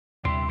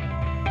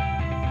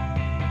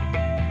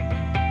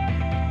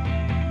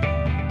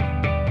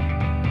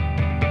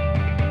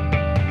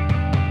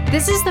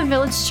This is the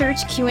Village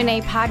Church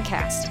Q&A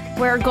podcast,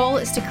 where our goal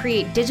is to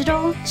create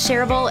digital,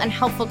 shareable, and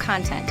helpful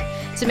content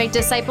to make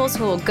disciples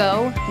who will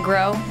go,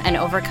 grow, and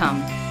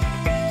overcome.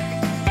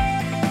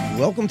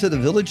 Welcome to the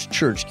Village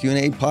Church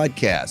Q&A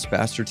podcast.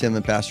 Pastor Tim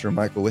and Pastor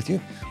Michael with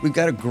you. We've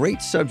got a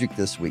great subject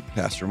this week,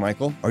 Pastor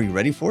Michael. Are you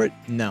ready for it?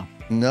 No.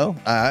 No?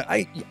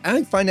 I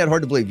find that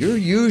hard to believe. You're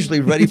usually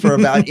ready for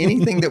about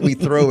anything that we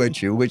throw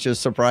at you, which is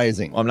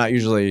surprising. Well, I'm not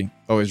usually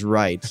always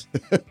right.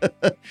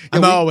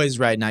 I'm always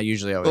right, not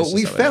usually always. Well,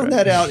 we found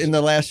that out in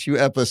the last few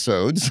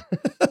episodes.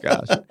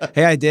 Gosh.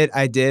 Hey,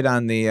 I did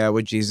on the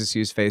Would Jesus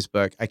Use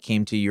Facebook. I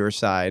came to your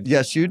side.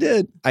 Yes, you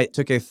did. I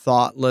took a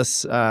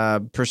thoughtless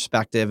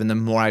perspective, and the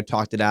more I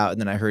talked it out,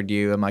 and then I heard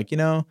you, I'm like,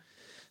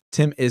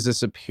 Tim is a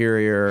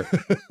superior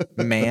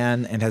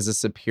man and has a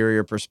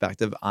superior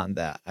perspective on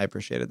that. I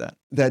appreciated that.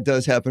 That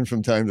does happen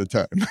from time to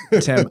time.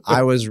 Tim,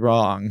 I was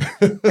wrong,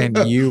 and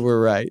you were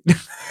right.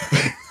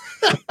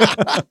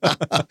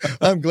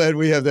 I'm glad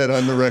we have that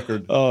on the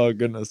record. Oh,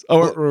 goodness.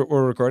 Oh,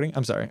 we're recording?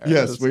 I'm sorry.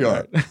 Yes, we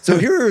are. So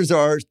here is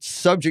our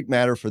subject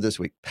matter for this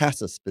week,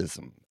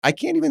 pacifism. I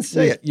can't even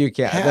say it. You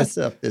can't.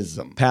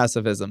 Pacifism.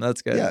 Pacifism.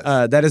 That's good.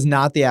 Yes. That is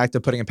not the act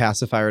of putting a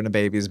pacifier in a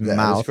baby's mouth.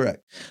 That is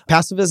correct.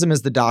 Pacifism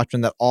is the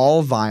doctrine that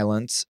all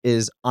violence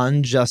is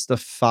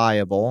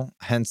unjustifiable,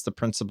 hence the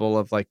principle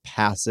of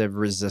passive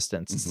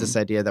resistance. It's this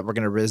idea that we're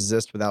going to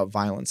resist without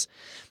violence.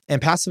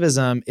 And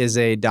pacifism is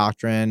a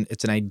doctrine,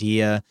 it's an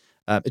idea.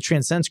 It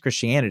transcends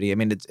Christianity. I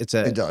mean, it's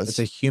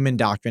a human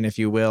doctrine, if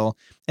you will,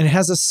 and it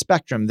has a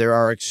spectrum. There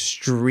are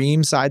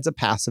extreme sides of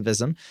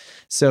pacifism.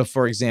 So,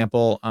 for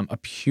example, a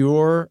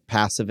pure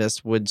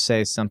pacifist would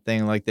say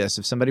something like this: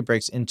 if somebody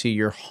breaks into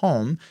your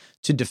home,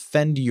 to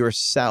defend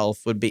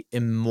yourself would be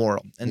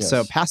immoral. And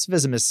so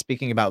pacifism is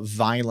speaking about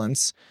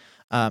violence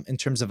in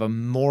terms of a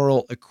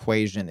moral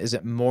equation. Is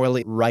it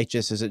morally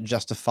righteous? Is it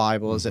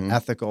justifiable? Is it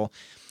ethical?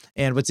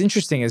 And what's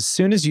interesting, as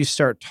soon as you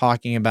start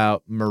talking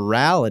about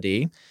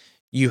morality,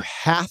 you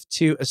have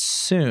to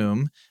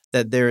assume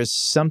that there is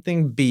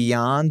something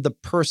beyond the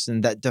person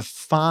that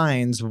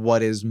defines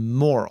what is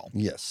moral.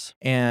 Yes.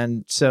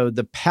 And so to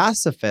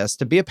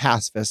be a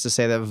pacifist, to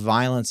say that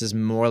violence is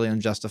morally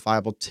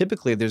unjustifiable,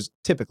 typically there's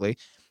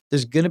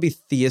going to be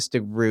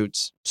theistic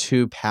roots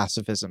to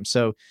pacifism.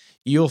 So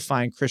you'll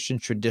find Christian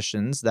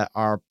traditions that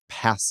are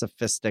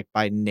pacifistic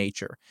by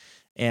nature.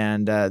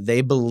 And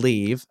they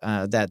believe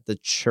that the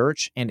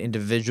church and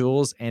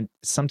individuals and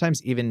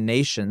sometimes even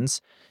nations,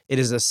 it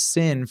is a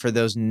sin for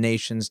those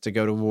nations to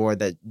go to war,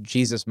 that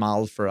Jesus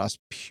modeled for us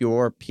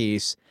pure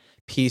peace.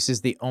 Peace is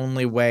the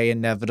only way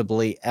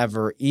inevitably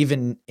ever,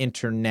 even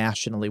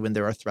internationally, when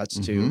there are threats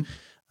to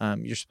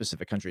your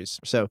specific countries.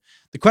 So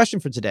the question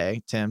for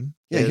today, Tim,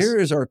 here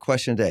is our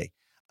question today.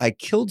 I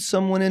killed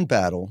someone in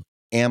battle.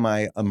 Am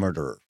I a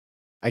murderer?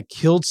 I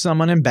killed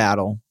someone in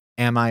battle.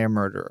 Am I a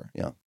murderer?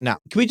 Yeah. Now,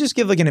 can we just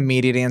give an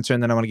immediate answer,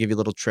 and then I want to give you a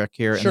little trick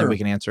here, and then we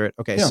can answer it?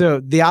 Okay. Yeah.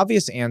 So the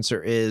obvious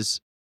answer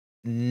is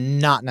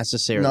not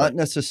necessarily. Not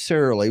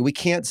necessarily. We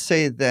can't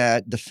say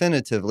that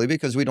definitively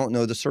because we don't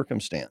know the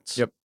circumstance.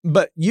 Yep.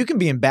 But you can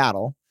be in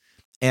battle,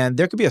 and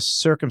there could be a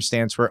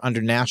circumstance where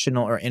under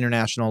national or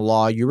international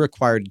law, you're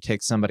required to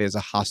take somebody as a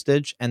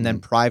hostage, and then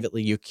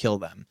privately you kill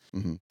them.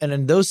 And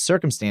in those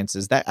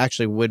circumstances, that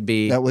actually would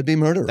be... That would be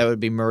murder. That would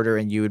be murder,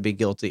 and you would be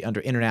guilty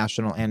under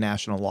international and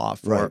national law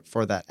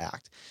for that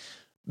act.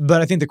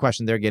 But I think the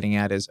question they're getting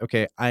at is,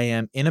 okay, I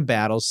am in a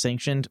battle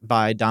sanctioned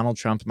by Donald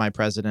Trump, my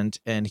president,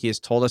 and he has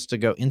told us to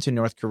go into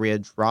North Korea,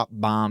 drop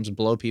bombs,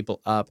 blow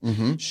people up,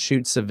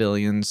 shoot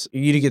civilians.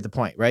 You get the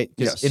point, right?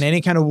 Because in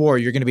any kind of war,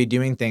 you're going to be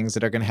doing things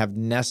that are going to have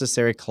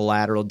necessary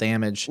collateral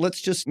damage.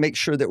 Let's just make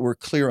sure that we're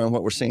clear on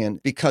what we're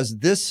saying, because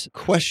this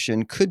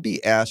question could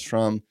be asked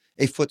from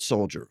a foot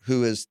soldier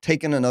who has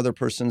taken another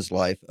person's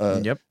life,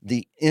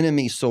 the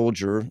enemy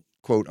soldier,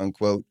 quote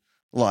unquote,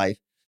 life.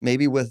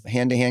 Maybe with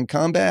hand-to-hand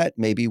combat,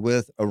 maybe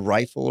with a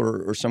rifle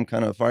or some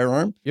kind of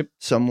firearm.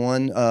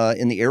 Someone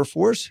in the Air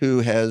Force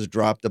who has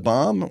dropped a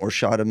bomb or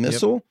shot a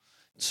missile.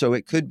 So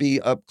it could be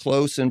up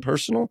close and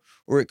personal,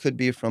 or it could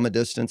be from a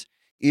distance.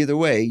 Either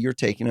way, you're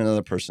taking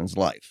another person's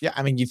life. Yeah,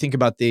 I mean, you think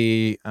about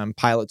the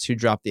pilots who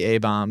dropped the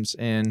A-bombs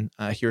in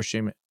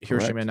Hiroshima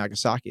and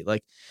Nagasaki.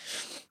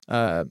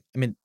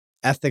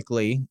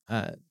 Ethically,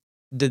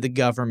 did the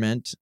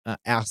government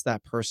ask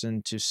that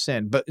person to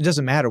sin? But it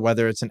doesn't matter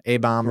whether it's an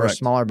A-bomb or a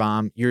smaller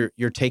bomb.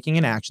 You're taking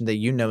an action that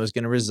you know is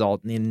going to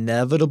result in the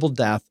inevitable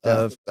death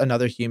of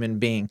another human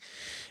being.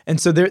 And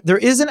so there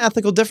is an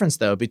ethical difference,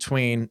 though,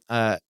 between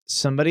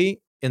somebody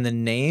in the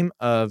name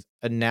of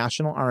a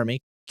national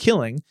army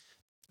killing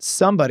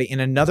somebody in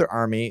another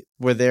army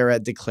where they're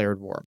at declared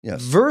war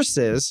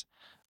versus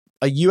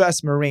a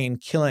U.S. Marine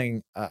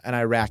killing an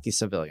Iraqi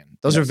civilian.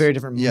 Those are very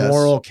different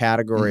moral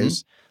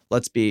categories.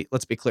 Let's be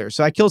clear.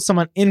 So I killed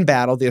someone in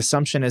battle. The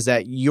assumption is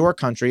that your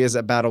country is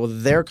at battle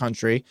with their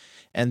country,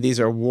 and these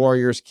are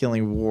warriors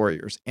killing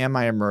warriors. Am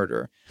I a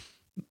murderer?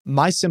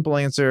 My simple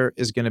answer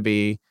is going to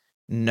be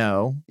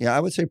no. Yeah, I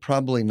would say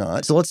probably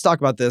not. So let's talk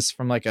about this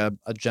from a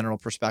general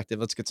perspective.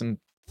 Let's get some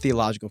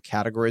theological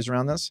categories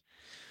around this.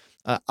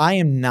 I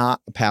am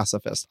not a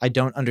pacifist. I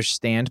don't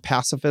understand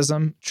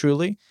pacifism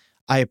truly.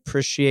 I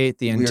appreciate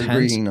the We are intent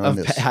agreeing on of.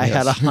 this. I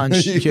had a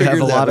hunch you have figured a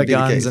that lot would of be the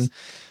guns, case. and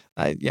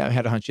I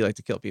had a hunch you like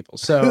to kill people.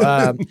 So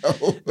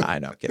No. I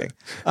know, I'm kidding.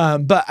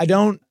 But I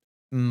don't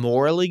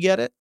morally get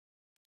it.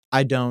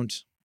 I don't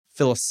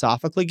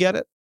philosophically get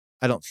it.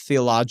 I don't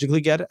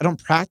theologically get it. I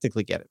don't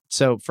practically get it.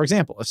 So, for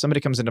example, if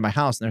somebody comes into my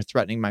house and they're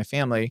threatening my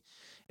family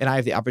and I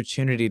have the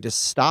opportunity to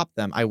stop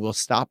them, I will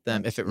stop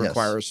them if it Yes.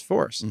 requires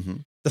force. Mm-hmm.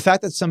 The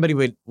fact that somebody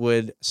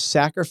would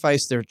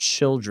sacrifice their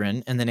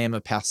children in the name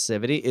of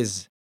passivity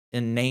is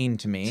inane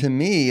to me. To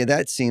me,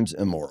 that seems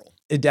immoral.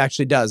 It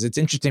actually does. It's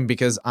interesting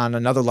because on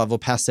another level,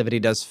 passivity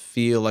does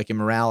feel like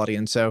immorality.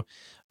 And so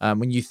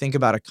when you think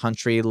about a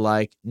country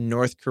like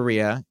North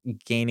Korea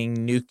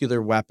gaining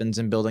nuclear weapons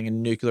and building a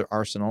nuclear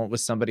arsenal with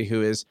somebody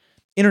who is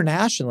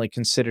internationally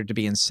considered to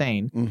be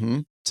insane, Mm-hmm.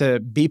 to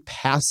be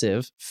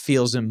passive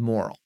feels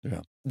immoral.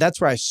 Yeah.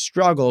 That's where I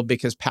struggle,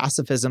 because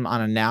pacifism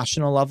on a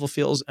national level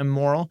feels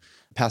immoral.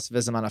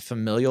 Pacifism on a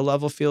familial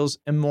level feels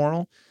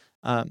immoral.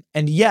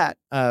 And yet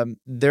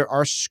there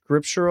are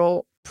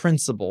scriptural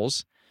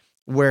principles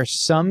where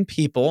some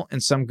people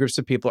and some groups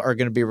of people are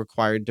going to be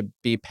required to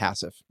be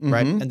passive,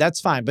 right? Mhm. And that's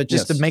fine. But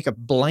just Yes. to make a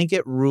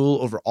blanket rule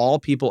over all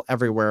people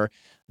everywhere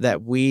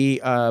that we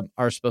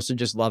are supposed to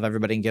just love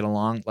everybody and get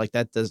along, like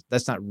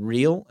that's not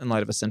real in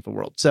light of a sinful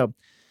world. So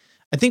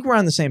I think we're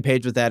on the same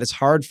page with that. It's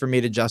hard for me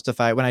to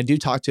justify when I do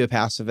talk to a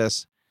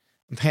pacifist.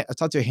 I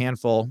talk to a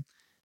handful,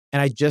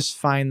 and I just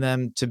find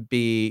them to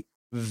be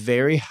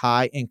very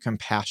high in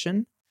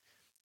compassion.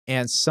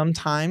 And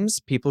sometimes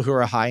people who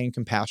are high in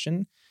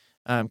compassion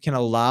can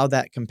allow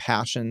that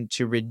compassion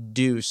to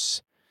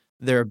reduce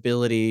their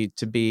ability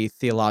to be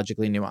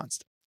theologically nuanced.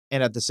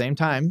 And at the same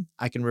time,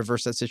 I can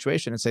reverse that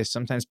situation and say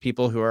sometimes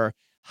people who are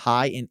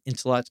high in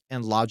intellect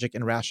and logic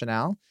and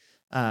rationale,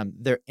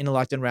 their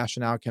intellect and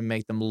rationale can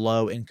make them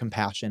low in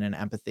compassion and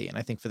empathy. And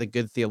I think for the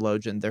good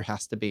theologian, there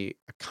has to be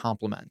a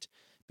complement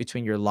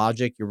between your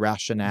logic, your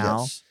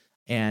rationale, Yes.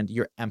 and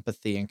your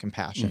empathy and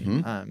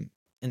compassion. Mhm.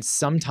 And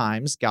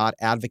sometimes God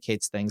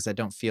advocates things that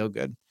don't feel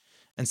good.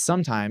 And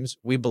sometimes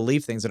we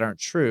believe things that aren't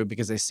true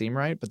because they seem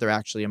right, but they're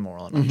actually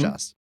immoral and Mhm.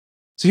 unjust.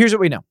 So here's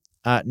what we know.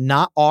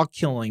 Not all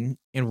killing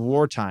in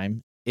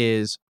wartime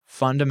is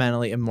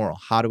fundamentally immoral.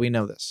 How do we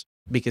know this?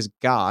 Because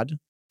God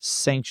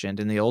sanctioned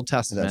in the Old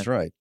Testament That's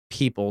right.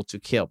 people to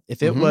kill.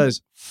 If it Mhm.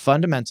 was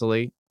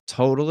fundamentally,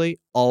 totally,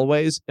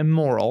 always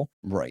immoral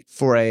Right.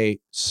 for a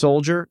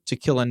soldier to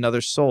kill another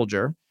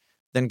soldier,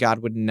 then God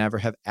would never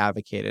have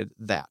advocated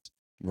that.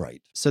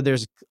 Right. So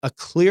there's a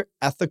clear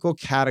ethical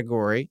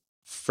category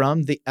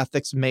from the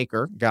ethics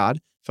maker,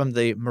 God, from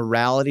the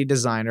morality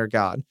designer,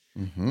 God,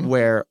 Mhm.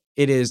 where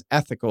it is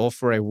ethical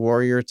for a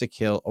warrior to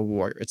kill a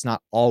warrior. It's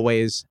not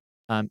always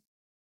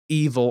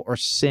evil or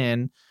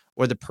sin,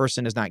 or the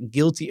person is not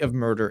guilty of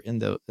murder in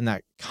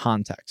that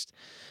context.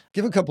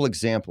 Give a couple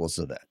examples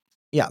of that.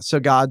 Yeah. So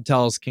God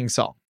tells King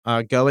Saul,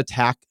 go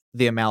attack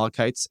the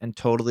Amalekites and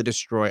totally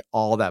destroy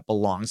all that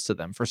belongs to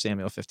them, 1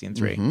 Samuel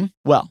 15:3. Mhm.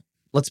 Well,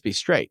 let's be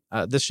straight.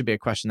 This should be a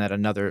question that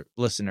another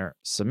listener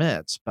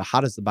submits, but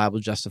how does the Bible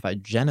justify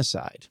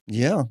genocide?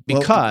 Yeah.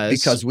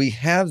 Because we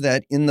have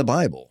that in the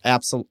Bible.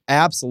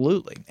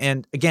 Absolutely.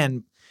 And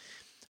again,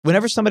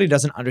 whenever somebody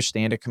doesn't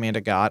understand a command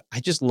of God,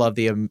 I just love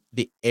the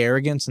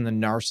arrogance and the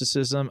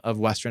narcissism of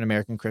Western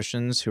American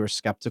Christians who are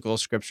skeptical of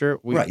Scripture.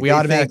 Right. We They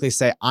automatically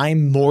say,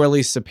 I'm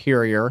morally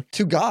superior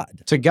To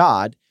God. to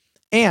God.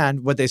 And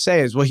what they say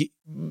is, well,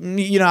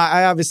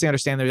 I obviously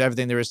understand there's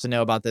everything there is to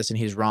know about this, and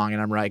he's wrong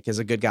and I'm right, because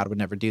a good God would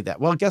never do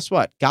that. Well, guess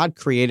what? God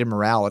created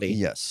morality.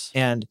 Yes.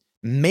 And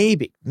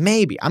maybe,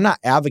 I'm not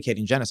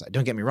advocating genocide.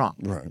 Don't get me wrong.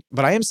 Right.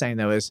 What I am saying,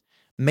 though, is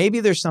maybe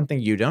there's something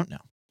you don't know.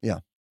 Yeah.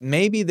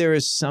 Maybe there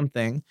is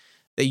something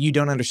that you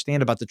don't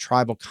understand about the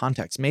tribal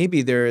context.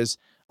 Maybe there is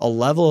a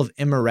level of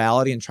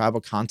immorality in tribal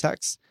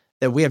context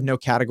that we have no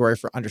category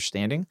for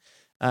understanding.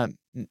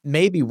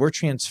 Maybe we're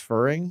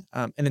transferring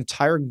an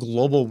entire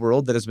global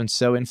world that has been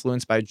so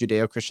influenced by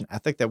Judeo-Christian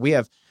ethic that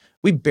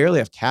we barely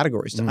have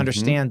categories to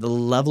understand the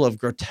level of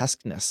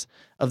grotesqueness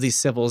of these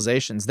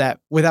civilizations that,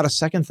 without a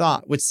second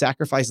thought, would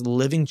sacrifice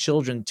living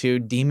children to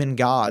demon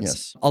gods,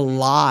 Yes.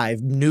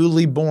 alive,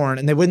 newly born,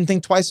 and they wouldn't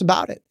think twice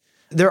about it.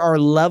 There are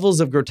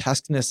levels of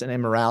grotesqueness and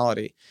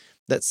immorality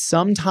that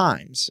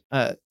sometimes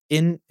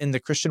in the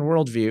Christian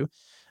worldview,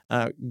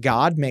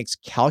 God makes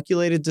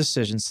calculated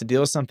decisions to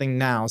deal with something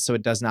now so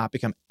it does not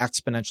become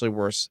exponentially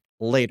worse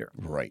later.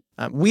 Right.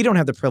 We don't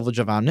have the privilege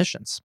of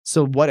omniscience.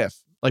 So what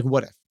if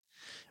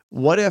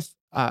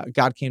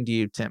God came to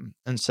you, Tim,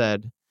 and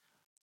said,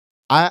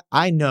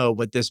 I know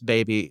what this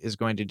baby is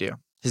going to do.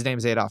 His name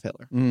is Adolf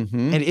Hitler.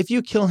 Mm-hmm. And if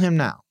you kill him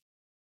now,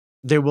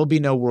 there will be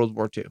no World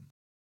War II.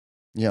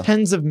 Yeah.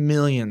 Tens of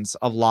millions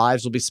of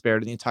lives will be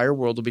spared and the entire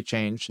world will be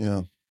changed.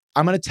 Yeah.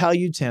 I'm going to tell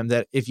you, Tim,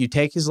 that if you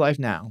take his life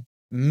now,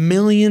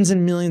 millions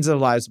and millions of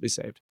lives will be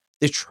saved.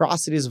 The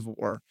atrocities of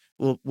war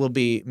will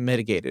be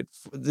mitigated.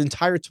 The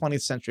entire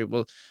 20th century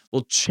will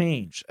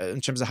change in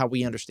terms of how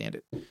we understand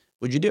it.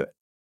 Would you do it?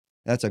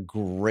 That's a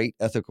great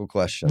ethical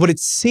question. What it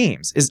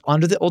seems is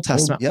under the Old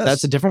Testament, yes.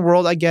 that's a different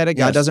world. I get it.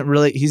 God Yes. doesn't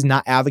really, he's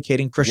not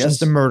advocating Christians Yes.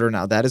 to murder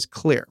now. That is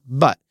clear.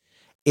 But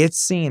it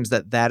seems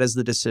that is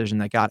the decision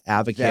that God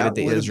advocated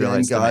the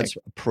Israelites to make. God's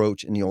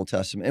approach in the Old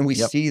Testament. And we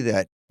Yep. see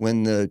that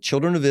when the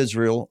children of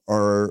Israel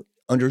are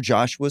under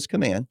Joshua's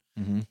command,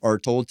 are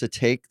told to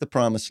take the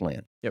promised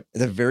land. Yep.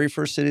 The very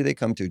first city they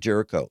come to,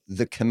 Jericho,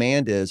 the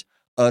command is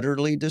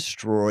utterly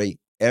destroy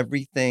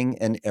everything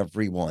and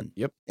everyone.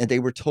 Yep. And they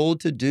were told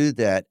to do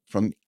that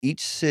from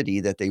each city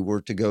that they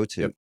were to go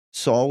to. Yep.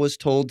 Saul was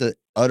told to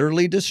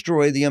utterly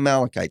destroy the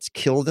Amalekites,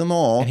 kill them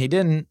all. And he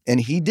didn't. And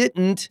he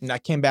didn't. And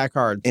that came back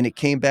hard. And it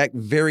came back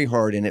very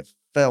hard, and it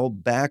fell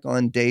back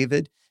on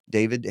David.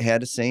 David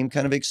had the same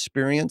kind of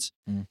experience.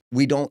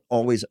 We don't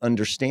always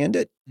understand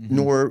it,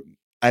 nor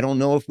I don't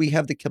know if we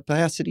have the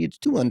capacity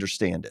to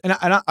understand it.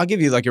 And I'll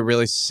give you like a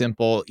really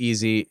simple,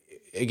 easy,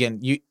 again,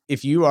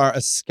 if you are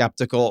a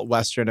skeptical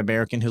Western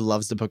American who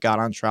loves to put God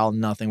on trial,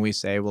 nothing we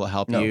say will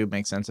help you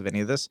make sense of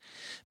any of this.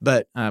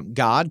 But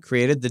God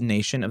created the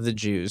nation of the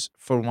Jews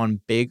for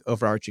one big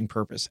overarching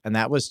purpose, and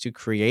that was to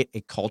create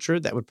a culture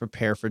that would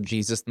prepare for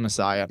Jesus the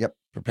Messiah. Yep,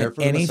 prepare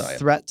for the Messiah. Any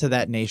threat to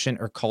that nation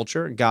or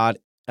culture, God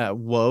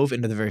wove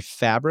into the very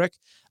fabric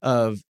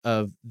of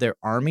their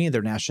army,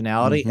 their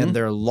nationality, and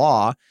their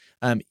law.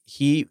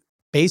 He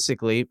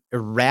basically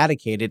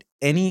eradicated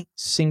any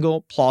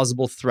single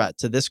plausible threat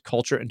to this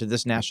culture and to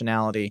this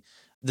nationality,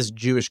 this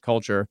Jewish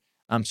culture,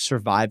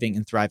 surviving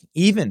and thriving.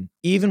 Even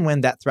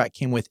when that threat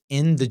came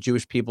within the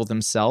Jewish people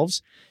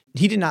themselves,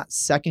 he did not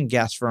second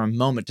guess for a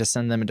moment to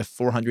send them into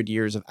 400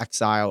 years of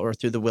exile or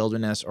through the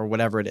wilderness or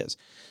whatever it is.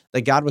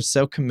 That God was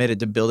so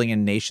committed to building a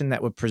nation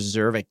that would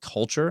preserve a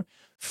culture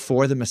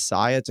for the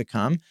Messiah to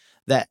come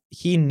that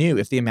he knew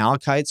if the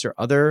Amalekites or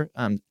other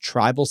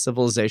tribal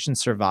civilizations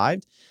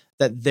survived,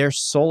 that their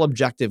sole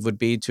objective would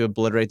be to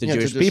obliterate the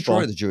Jewish people.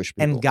 Destroy the Jewish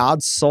people. And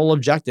God's sole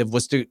objective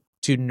was to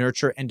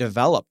nurture and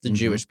develop the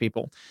Jewish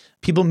people.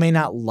 People may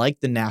not like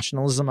the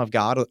nationalism of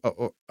God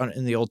or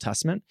in the Old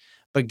Testament,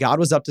 but God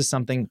was up to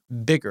something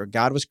bigger.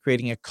 God was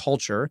creating a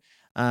culture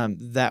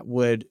that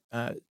would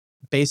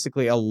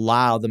basically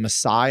allow the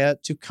Messiah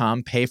to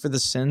come, pay for the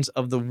sins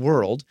of the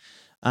world.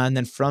 And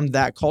then from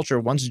that culture,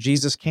 once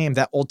Jesus came,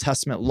 that Old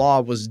Testament law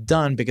was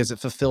done because it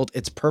fulfilled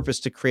its purpose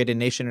to create a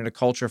nation and a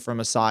culture for a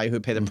Messiah who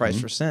would pay the price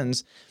for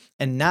sins.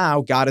 And now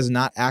God is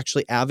not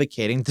actually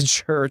advocating the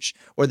church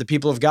or the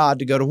people of God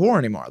to go to war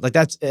anymore. Like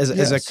that's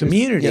as a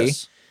community,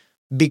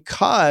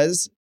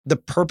 because the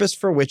purpose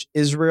for which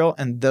Israel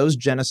and those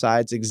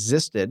genocides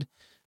existed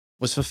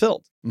was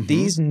fulfilled.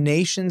 These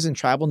nations and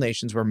tribal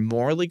nations were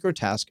morally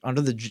grotesque under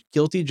the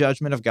guilty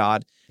judgment of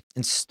God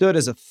and stood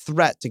as a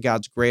threat to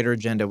God's greater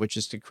agenda, which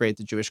is to create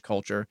the Jewish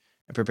culture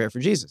and prepare for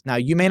Jesus. Now,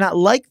 you may not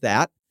like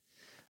that,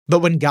 but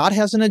when God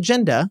has an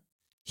agenda,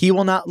 he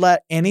will not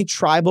let any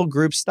tribal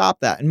group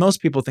stop that. And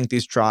most people think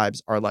these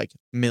tribes are like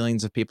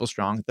millions of people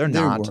strong. They're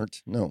not. They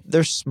weren't, no.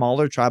 They're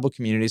smaller tribal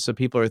communities, so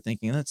people are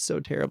thinking, that's so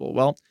terrible.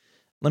 Well,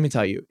 let me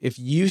tell you, if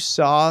you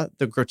saw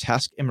the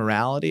grotesque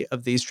immorality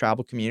of these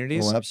tribal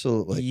communities,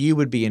 absolutely, you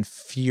would be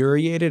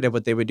infuriated at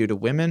what they would do to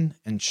women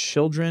and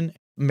children.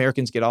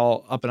 Americans get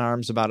all up in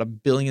arms about a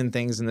billion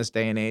things in this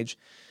day and age.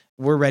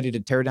 We're ready to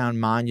tear down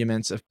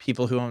monuments of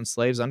people who own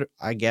slaves.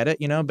 I get it,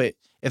 but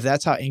if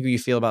that's how angry you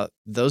feel about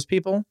those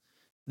people,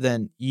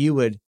 then you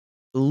would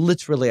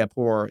literally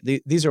abhor.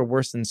 These are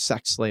worse than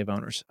sex slave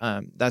owners.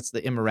 That's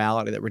the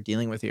immorality that we're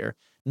dealing with here.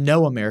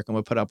 No American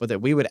would put up with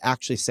it. We would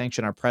actually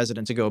sanction our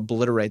president to go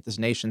obliterate this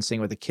nation,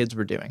 seeing what the kids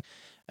were doing.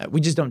 We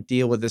just don't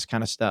deal with this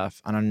kind of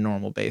stuff on a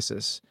normal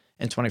basis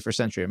in 21st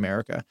century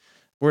America.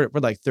 We're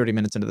like 30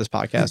 minutes into this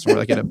podcast, and we're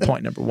like at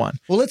point number one.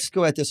 Well, let's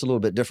go at this a little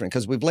bit different,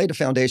 because we've laid a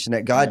foundation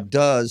that God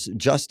does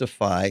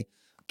justify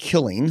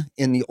killing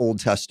in the Old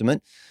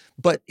Testament,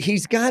 but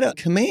he's got a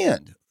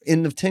command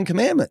in the 10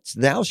 Commandments,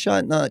 thou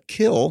shalt not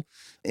kill,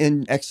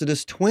 in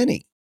Exodus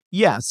 20.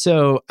 Yeah,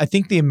 so I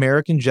think the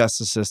American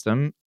justice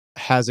system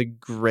has a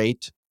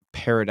great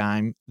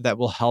paradigm that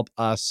will help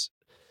us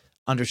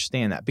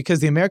understand that, because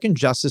the American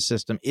justice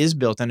system is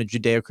built on a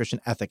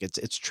Judeo-Christian ethic.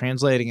 It's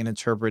translating and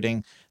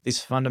interpreting these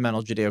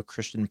fundamental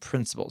Judeo-Christian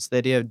principles, the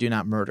idea of do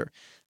not murder.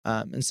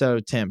 And so,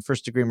 Tim,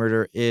 first-degree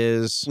murder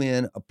is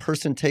when a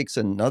person takes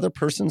another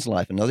person's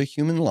life, another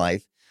human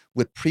life,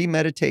 with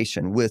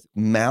premeditation, with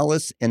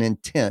malice and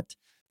intent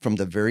from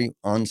the very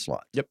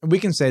onslaught. Yep, we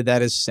can say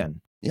that is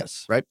sin.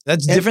 Yes. Right?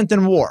 That's different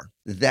than war.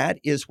 That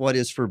is what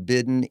is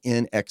forbidden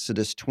in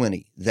Exodus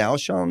 20. Thou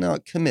shalt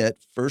not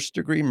commit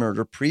first-degree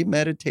murder,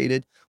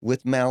 premeditated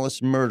with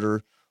malice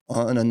murder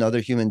on another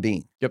human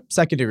being. Yep,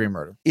 second-degree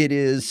murder. It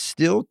is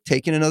still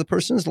taking another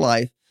person's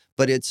life,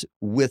 but it's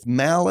with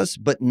malice,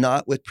 but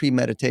not with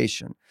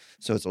premeditation.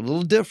 So it's a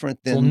little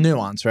different than... It's a little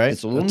nuance, right?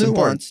 It's a little That's nuanced.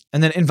 Important.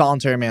 And then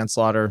involuntary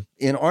manslaughter.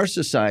 In our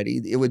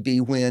society, it would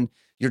be when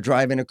you're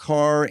driving a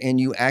car and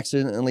you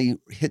accidentally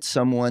hit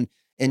someone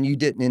and you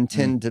didn't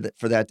intend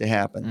for that to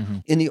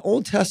happen. In the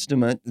Old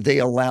Testament, they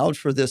allowed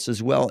for this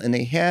as well, and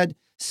they had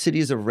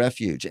cities of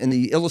refuge. And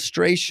the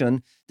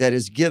illustration that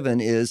is given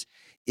is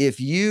If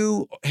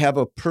you have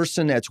a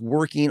person that's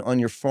working on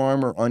your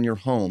farm or on your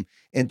home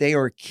and they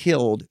are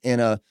killed in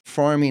a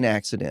farming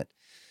accident,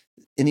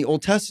 in the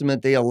Old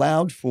Testament, they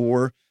allowed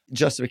for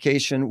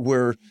justification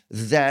where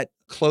that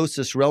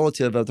closest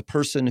relative of the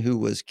person who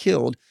was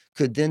killed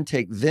could then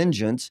take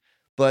vengeance,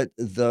 but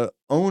the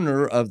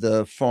owner of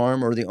the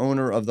farm or the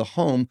owner of the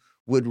home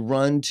would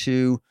run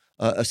to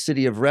a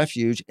city of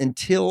refuge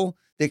until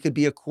they could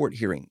be a court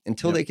hearing,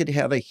 until they could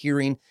have a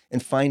hearing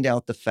and find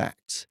out the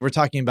facts. We're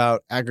talking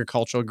about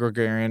agricultural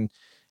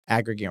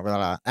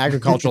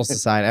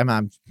society.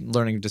 I'm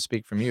learning to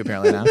speak from you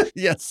apparently now.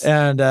 Yes.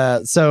 And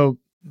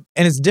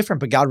and it's different,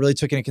 but God really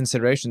took into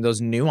consideration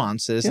those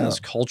nuances and those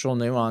cultural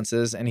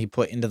nuances, and he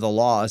put into the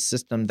law a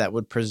system that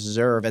would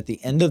preserve, at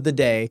the end of the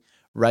day,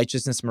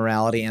 righteousness,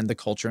 morality, and the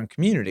culture and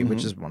community,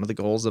 which is one of the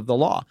goals of the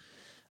law.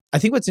 I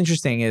think what's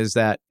interesting is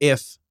that I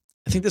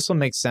think this will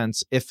make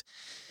sense, if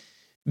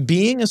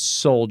being a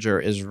soldier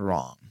is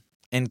wrong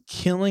and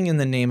killing in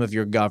the name of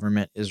your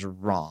government is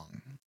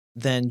wrong,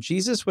 then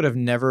Jesus would have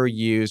never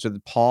used, or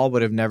Paul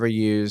would have never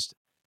used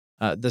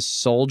the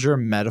soldier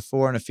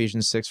metaphor in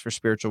Ephesians 6 for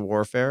spiritual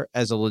warfare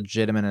as a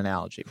legitimate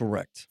analogy.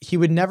 Correct. He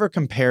would never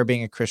compare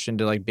being a Christian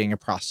to like being a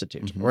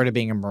prostitute or to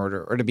being a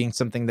murderer or to being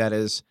something that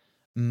is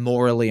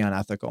morally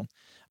unethical.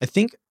 I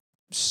think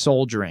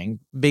soldiering,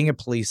 being a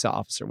police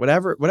officer,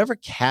 whatever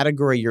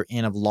category you're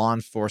in of law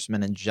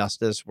enforcement and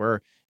justice,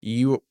 where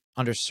you,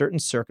 under certain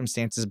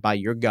circumstances by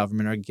your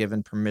government, are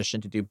given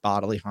permission to do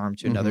bodily harm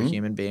to another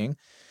human being,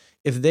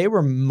 if they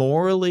were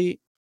morally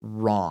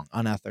wrong,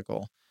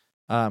 unethical,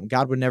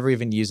 God would never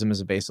even use them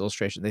as a base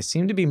illustration. They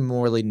seem to be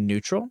morally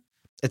neutral.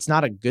 It's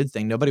not a good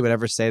thing. Nobody would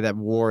ever say that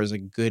war is a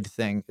good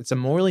thing. It's a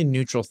morally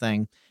neutral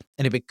thing,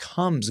 and it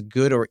becomes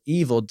good or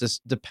evil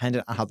just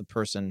dependent on how the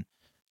person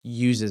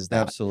uses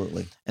that.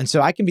 Absolutely. And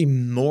so I can be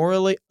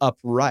morally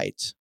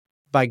upright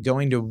by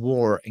going to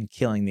war and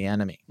killing the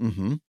enemy.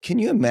 Can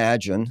you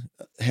imagine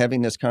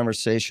having this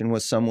conversation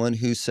with someone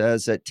who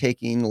says that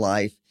taking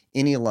life,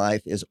 any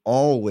life, is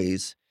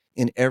always,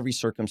 in every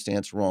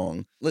circumstance,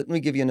 wrong? Let me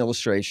give you an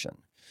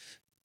illustration.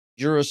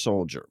 You're a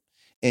soldier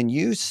and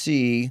you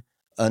see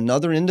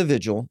another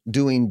individual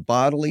doing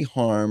bodily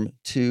harm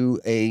to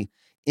a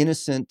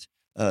innocent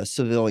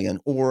civilian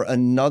or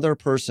another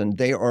person.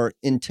 They are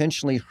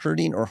intentionally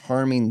hurting or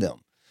harming them.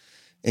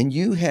 And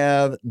you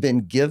have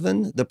been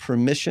given the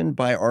permission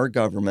by our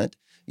government.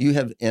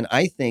 And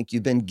I think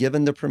you've been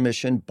given the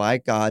permission by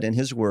God and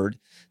his word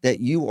that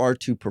you are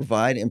to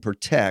provide and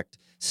protect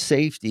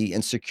safety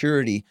and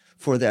security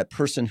for that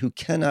person who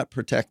cannot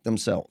protect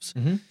themselves.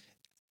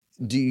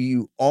 Do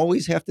you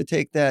always have to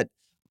take that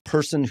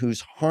person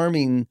who's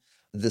harming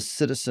the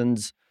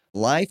citizen's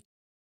life?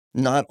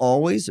 Not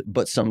always,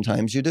 but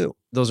sometimes you do.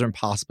 Those are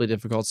impossibly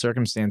difficult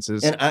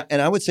circumstances.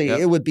 And I would say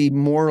it would be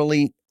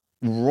morally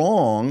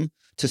wrong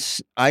to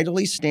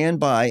idly stand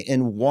by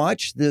and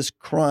watch this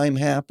crime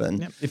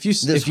happen. If you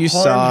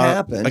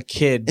saw a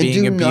kid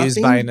being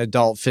abused by an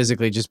adult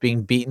physically, just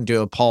being beaten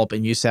to a pulp,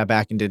 and you sat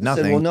back and did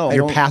nothing,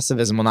 your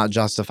pacifism will not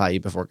justify you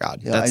before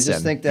God. I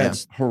just think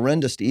that's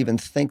horrendous to even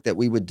think that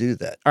we would do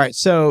that. All right,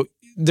 so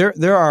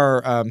there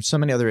are so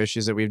many other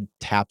issues that we've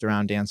tapped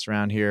around, danced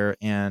around here,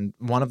 and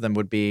one of them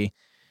would be,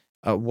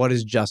 what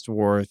is just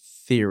war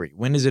theory?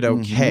 When is it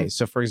okay?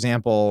 So, for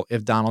example,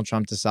 if Donald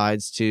Trump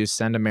decides to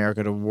send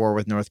America to war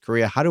with North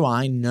Korea, how do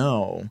I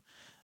know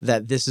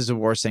that this is a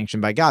war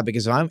sanctioned by God?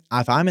 Because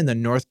if I'm in the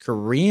North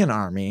Korean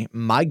army,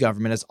 my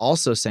government is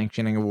also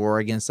sanctioning a war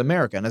against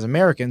America. And as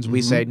Americans,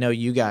 we say, no,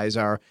 you guys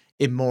are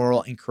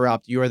immoral and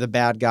corrupt. You are the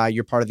bad guy.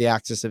 You're part of the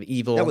axis of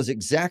evil. That was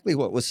exactly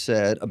what was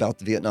said about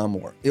the Vietnam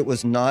War. It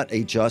was not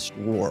a just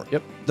war.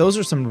 Yep. Those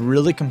are some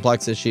really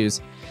complex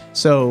issues.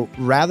 So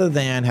rather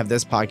than have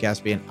this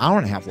podcast be an hour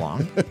and a half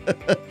long,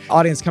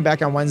 audience, come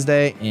back on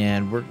Wednesday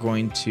and we're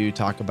going to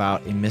talk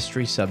about a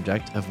mystery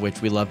subject of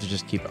which we love to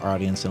just keep our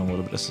audience in a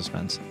little bit of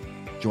suspense.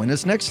 Join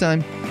us next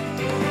time.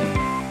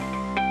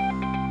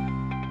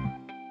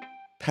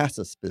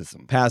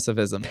 Pacifism. That's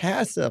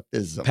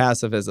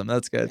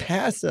good.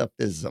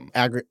 Pacifism.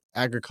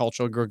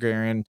 Agricultural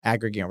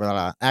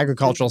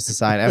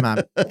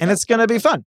society. And it's going to be fun.